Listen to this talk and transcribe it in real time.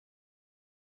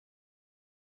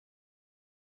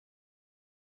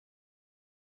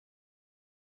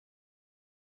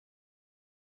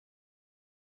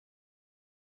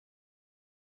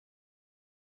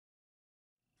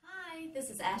This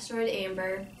is Asteroid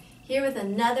Amber, here with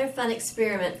another fun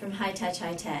experiment from High Touch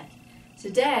High Tech.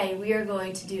 Today we are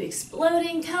going to do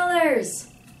exploding colors.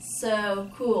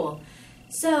 So cool.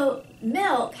 So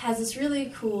milk has this really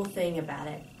cool thing about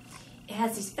it. It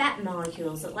has these fat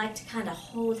molecules that like to kind of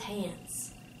hold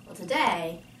hands. Well,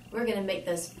 today we're going to make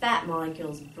those fat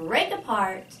molecules break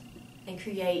apart and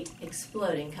create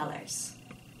exploding colors.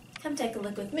 Come take a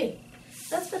look with me.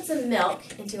 Let's put some milk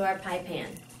into our pie pan.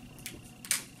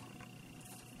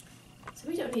 So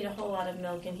we don't need a whole lot of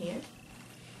milk in here.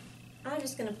 I'm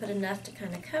just going to put enough to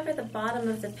kind of cover the bottom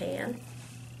of the pan.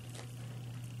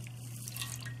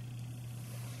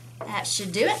 That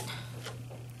should do it.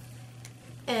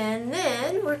 And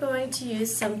then we're going to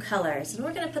use some colors, and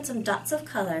we're going to put some dots of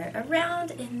color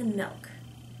around in the milk.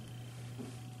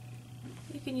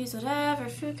 You can use whatever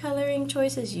food coloring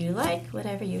choices you like,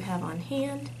 whatever you have on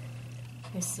hand.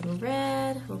 There's some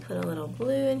red. We'll put a little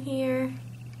blue in here.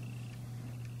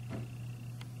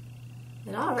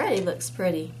 It already looks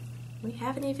pretty. We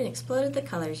haven't even exploded the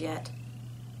colors yet.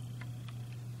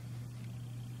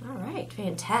 Alright,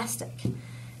 fantastic.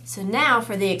 So now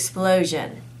for the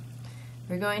explosion.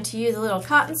 We're going to use a little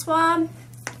cotton swab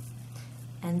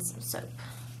and some soap.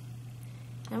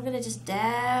 I'm going to just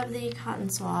dab the cotton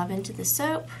swab into the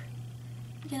soap.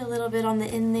 Get a little bit on the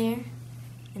end there.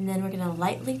 And then we're going to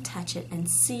lightly touch it and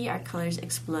see our colors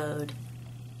explode.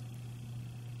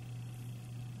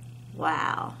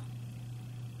 Wow.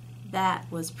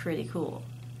 That was pretty cool.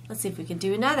 Let's see if we can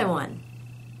do another one.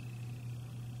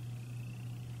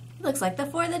 It looks like the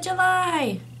 4th of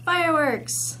July!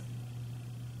 Fireworks!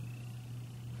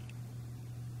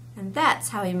 And that's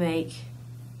how we make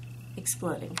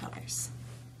exploding colors.